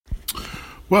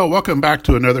Well, welcome back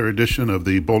to another edition of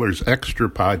the Bowlers Extra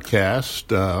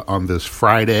podcast on this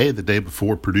Friday, the day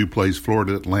before Purdue plays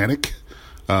Florida Atlantic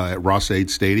at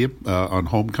Ross-Ade Stadium on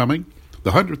homecoming,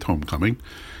 the 100th homecoming.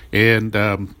 And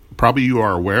probably you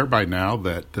are aware by now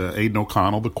that Aiden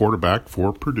O'Connell, the quarterback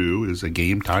for Purdue, is a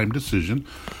game-time decision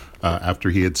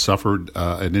after he had suffered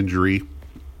an injury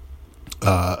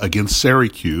against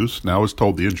Syracuse. Now, I was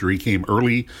told the injury came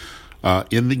early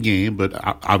in the game, but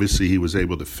obviously he was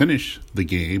able to finish the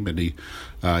game, and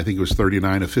I think it was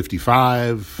 39 of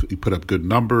 55. He put up good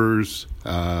numbers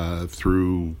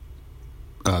through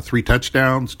 3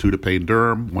 touchdowns, 2 to Payne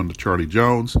Durham, 1 to Charlie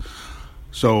Jones.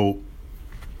 So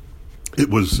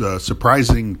it was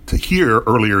surprising to hear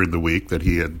earlier in the week that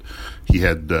he had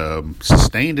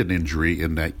sustained an injury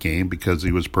in that game because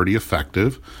he was pretty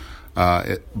effective.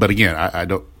 But again, I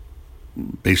don't.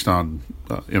 Based on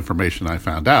information I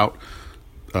found out,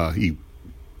 he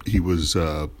was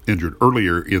injured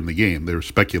earlier in the game. There was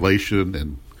speculation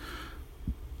and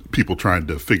people trying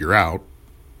to figure out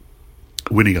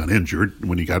when he got injured,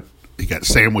 when he got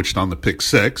sandwiched on the pick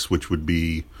six, which would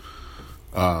be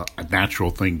a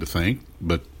natural thing to think.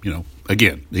 But,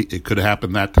 again, it could have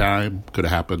happened that time, could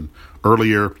have happened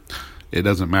earlier. It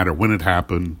doesn't matter when it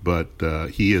happened, but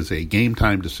he is a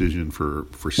game-time decision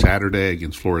for Saturday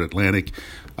against Florida Atlantic.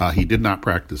 He did not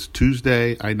practice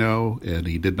Tuesday, I know, and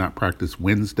he did not practice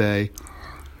Wednesday.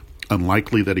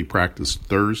 Unlikely that he practiced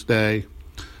Thursday.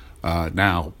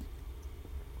 Now,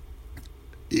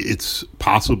 it's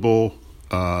possible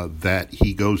that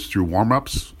he goes through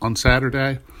warm-ups on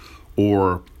Saturday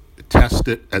or test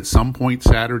it at some point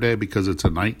Saturday because it's a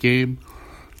night game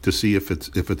to see if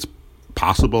it's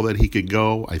possible that he could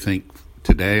go. I think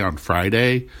today on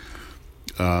Friday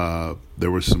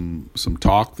there was some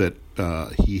talk that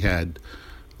he had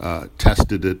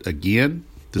tested it again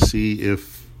to see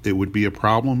if it would be a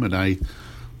problem, and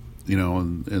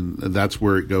and that's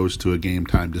where it goes to a game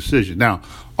time decision. Now,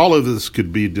 all of this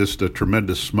could be just a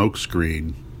tremendous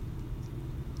smokescreen,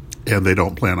 and they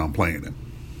don't plan on playing him,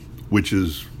 which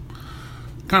is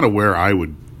kind of where I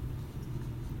would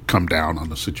come down on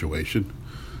the situation.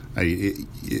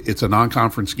 It's a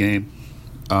non-conference game.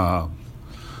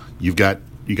 You got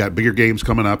bigger games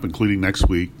coming up, including next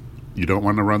week. You don't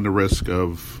want to run the risk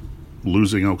of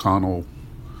losing O'Connell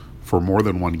for more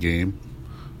than one game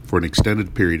for an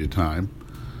extended period of time.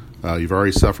 You've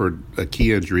already suffered a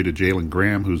key injury to Jalen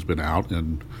Graham, who's been out,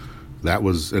 and that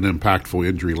was an impactful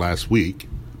injury last week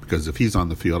because if he's on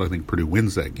the field, I think Purdue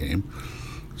wins that game.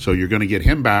 So you're going to get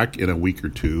him back in a week or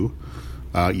two.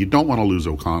 You don't want to lose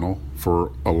O'Connell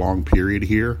for a long period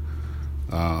here.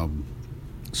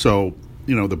 So,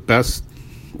 the best,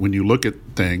 when you look at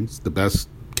things, the best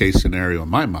case scenario in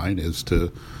my mind is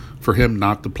for him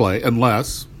not to play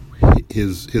unless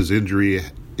his injury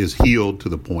is healed to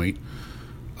the point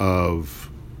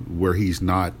of where he's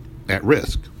not at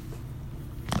risk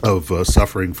of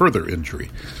suffering further injury.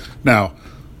 Now,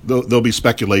 there'll be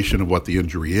speculation of what the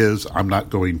injury is. I'm not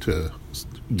going to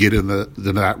get in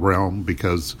that realm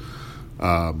because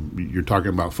you're talking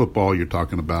about football, you're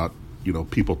talking about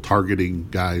people targeting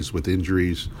guys with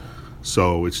injuries,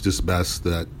 so it's just best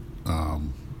that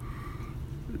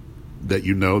that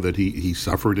that he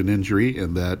suffered an injury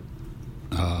and that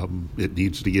it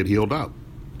needs to get healed up,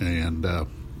 and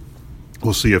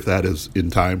we'll see if that is in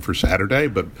time for Saturday.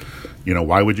 But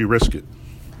why would you risk it?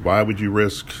 Why would you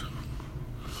risk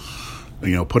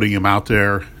putting him out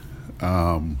there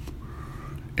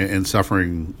and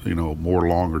suffering, more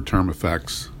longer-term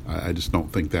effects? I just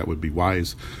don't think that would be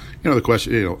wise. The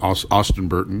question, Austin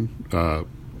Burton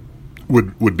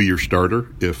would be your starter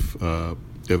if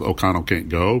O'Connell can't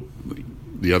go.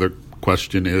 The other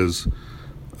question is,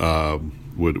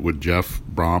 would Jeff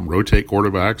Brom rotate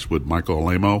quarterbacks? Would Michael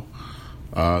Alamo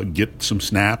get some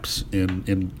snaps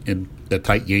in a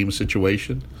tight game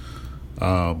situation?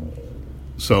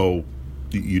 So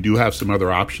you do have some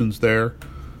other options there.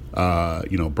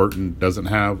 Burton doesn't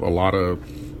have a lot of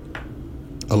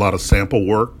sample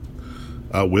work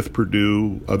with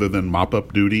Purdue other than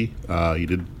mop-up duty.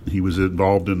 He was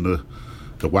involved in the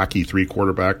wacky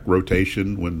 3-quarterback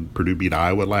rotation when Purdue beat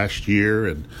Iowa last year,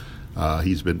 and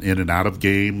he's been in and out of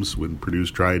games when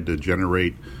Purdue's tried to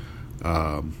generate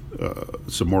some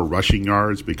more rushing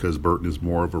yards because Burton is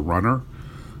more of a runner.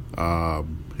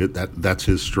 That's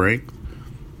his strength.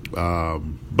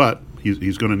 But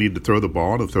he's going to need to throw the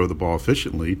ball and throw the ball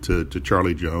efficiently to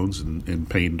Charlie Jones and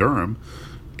Payne Durham,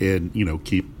 and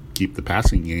keep the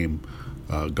passing game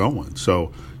going.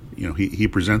 So he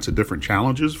presents a different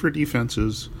challenges for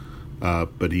defenses,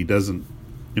 but he doesn't.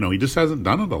 He just hasn't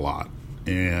done it a lot.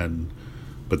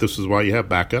 But this is why you have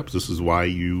backups. This is why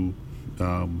you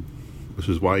This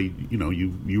is why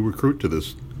you recruit to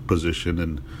this position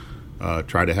and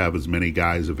try to have as many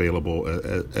guys available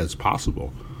as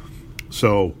possible.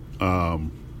 So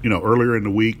earlier in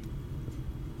the week,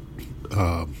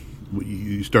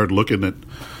 you started looking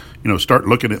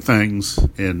at things,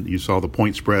 and you saw the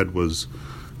point spread was,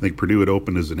 I think Purdue had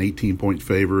opened as an 18-point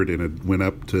favorite, and it went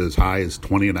up to as high as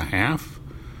 20.5.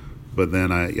 But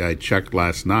then I checked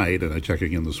last night, and I checked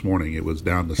again this morning. It was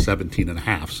down to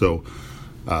 17.5. So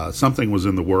something was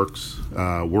in the works.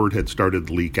 Word had started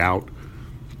to leak out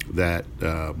that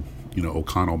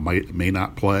O'Connell may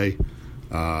not play,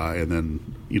 and then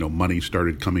money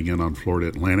started coming in on Florida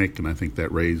Atlantic, and I think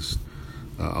that raised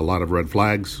a lot of red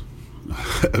flags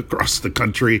across the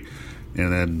country.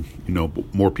 And then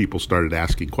more people started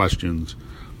asking questions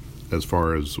as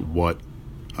far as what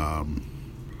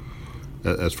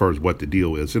the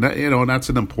deal is, and and that's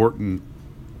an important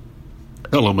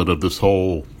element of this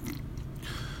whole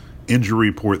injury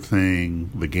report thing,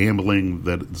 the gambling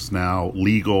that is now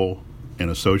legal and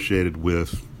associated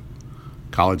with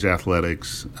college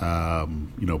athletics.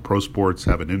 Pro sports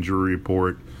have an injury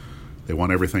report. They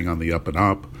want everything on the up and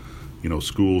up.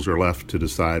 Schools are left to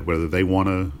decide whether they want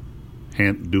to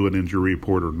do an injury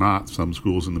report or not. Some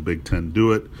schools in the Big Ten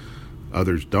do it.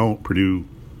 Others don't. Purdue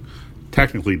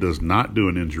technically does not do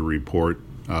an injury report.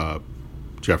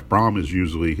 Jeff Brom is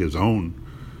usually his own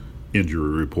injury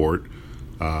report,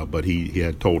 but he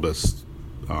had told us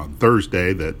on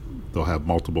Thursday that they'll have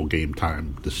multiple game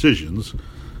time decisions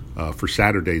for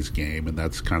Saturday's game, and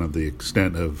that's kind of the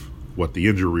extent of what the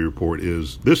injury report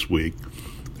is this week.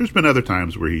 There's been other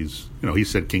times where he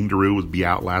said King Daru would be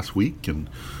out last week, and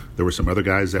there were some other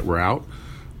guys that were out,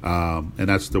 and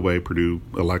that's the way Purdue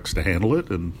elects to handle it,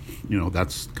 and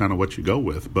that's kind of what you go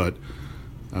with. But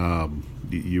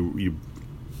you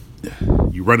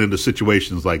run into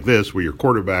situations like this where your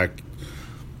quarterback,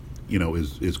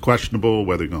 is questionable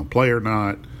whether you're going to play or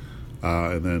not,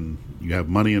 and then you have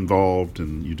money involved,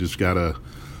 and you just gotta,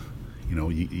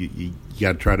 you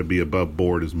gotta try to be above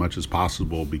board as much as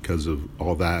possible because of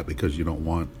all that, because you don't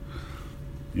want,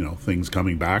 things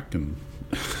coming back and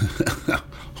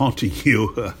haunting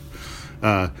you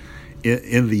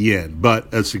in the end.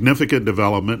 But a significant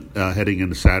development heading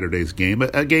into Saturday's game,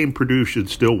 a game Purdue should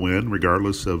still win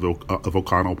regardless of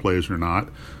O'Connell plays or not.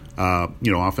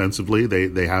 Offensively,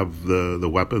 they have the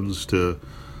weapons to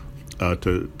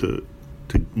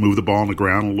move the ball on the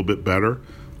ground a little bit better.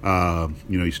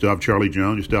 You still have Charlie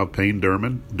Jones, you still have Payne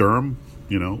Durham,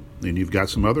 and you've got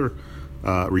some other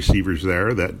receivers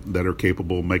there that are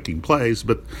capable of making plays.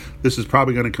 But this is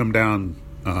probably going to come down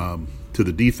to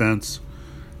the defense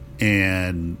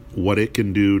and what it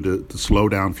can do to slow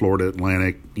down Florida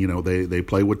Atlantic. They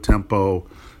play with tempo.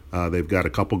 They've got a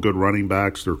couple good running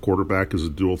backs. Their quarterback is a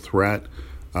dual threat.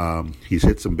 He's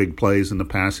hit some big plays in the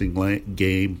passing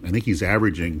game. I think he's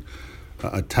averaging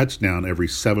a touchdown every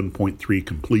 7.3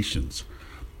 completions.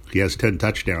 He has 10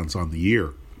 touchdowns on the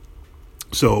year.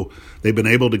 So they've been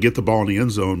able to get the ball in the end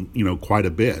zone, quite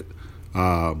a bit.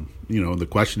 And the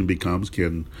question becomes,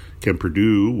 can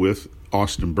Purdue with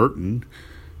Austin Burton,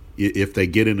 if they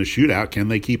get in a shootout, can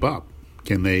they keep up?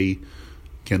 Can they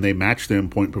match them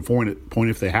point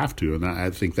if they have to? And I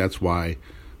think that's why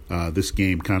this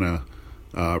game kind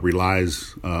of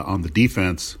relies on the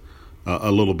defense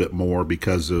a little bit more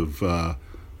because of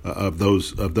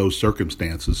those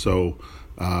circumstances. So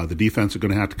the defense is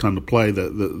going to have to come to play.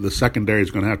 The secondary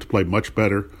is going to have to play much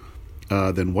better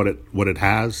than what it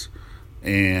has,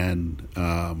 and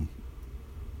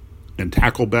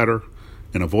tackle better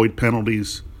and avoid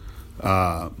penalties.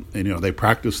 They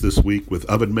practiced this week with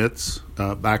oven mitts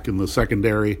back in the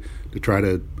secondary to try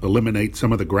to eliminate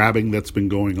some of the grabbing that's been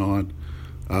going on.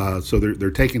 So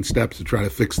they're taking steps to try to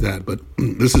fix that. But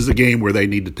this is a game where they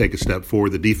need to take a step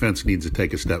forward. The defense needs to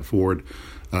take a step forward.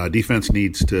 Defense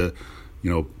needs to,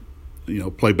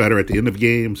 play better at the end of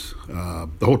games.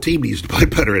 The whole team needs to play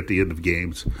better at the end of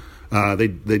games.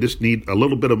 They just need a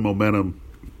little bit of momentum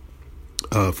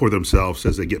for themselves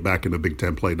as they get back into Big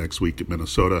Ten play next week at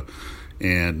Minnesota,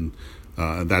 and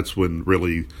that's when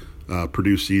really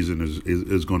Purdue's season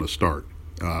is going to start.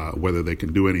 Whether they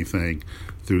can do anything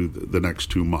through the next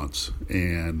 2 months.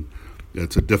 And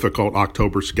it's a difficult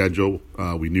October schedule.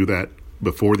 We knew that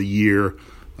before the year.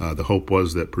 The hope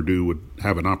was that Purdue would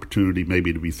have an opportunity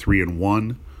maybe to be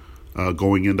 3-1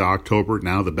 going into October.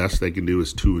 Now the best they can do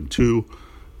is 2-2.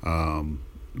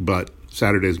 But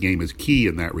Saturday's game is key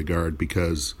in that regard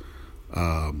because,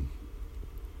 Purdue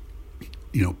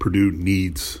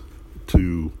needs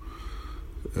to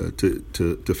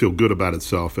feel good about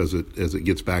itself as it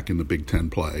gets back into Big Ten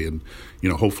play, and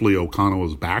hopefully O'Connell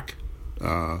is back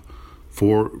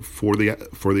for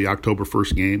the October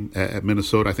 1st game at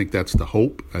Minnesota. I think that's the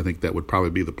hope. I think that would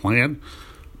probably be the plan.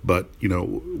 But,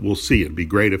 we'll see. It'd be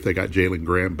great if they got Jalen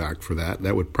Graham back for that.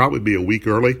 That would probably be a week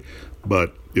early,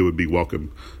 but it would be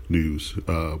welcome news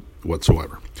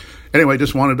whatsoever. Anyway,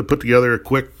 just wanted to put together a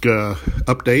quick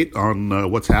update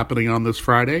on what's happening on this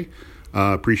Friday.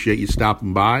 Appreciate you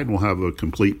stopping by, and we'll have a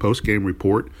complete post-game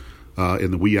report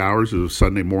in the wee hours of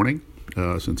Sunday morning,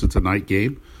 since it's a night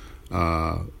game,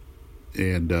 and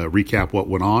recap what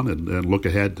went on and look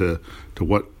ahead to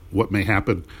what may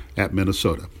happen at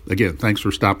Minnesota. Again, thanks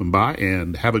for stopping by,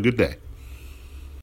 and have a good day.